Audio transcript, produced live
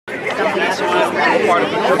I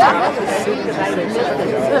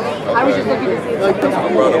was just looking to see if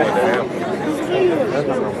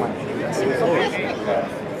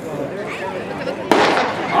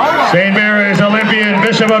St. Mary's Olympian,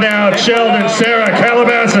 Bishop of Down, Sheldon, Sarah,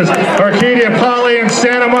 Calabasas, Arcadia, Poly, and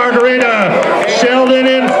Santa Margarita. Sheldon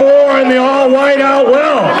in 4 in the all-white out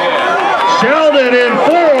well. Sheldon in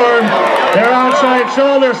 4. Their outside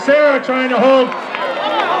shoulder. Sarah trying to hold.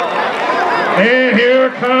 And here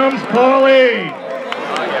comes Poly.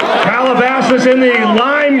 Calabasas in the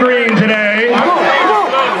lime green today.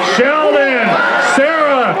 Sheldon,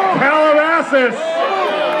 Sarah, Calabasas.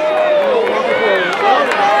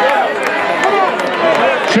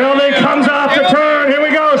 Sheldon comes off the turn. Here we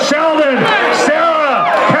go. Sheldon, Sarah,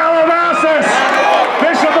 Calabasas,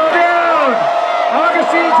 Bishop O'Down.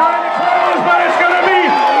 Augustine trying to close, but it's going to be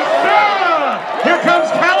Sarah. Here comes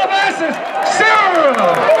Calabasas. Sarah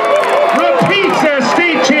repeats as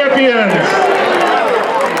state champions.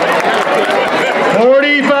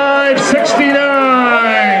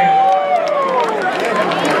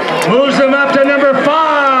 45-69. Moves them up to number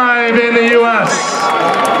 5 in the U.S.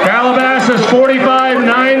 Calabasas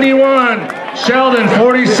 45-91. Sheldon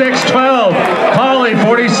 46-12. Poly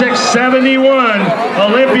 46-71.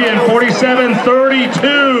 Olympian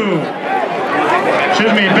 47-32.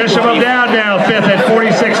 Excuse me, Bishop of Down now 5th at 46.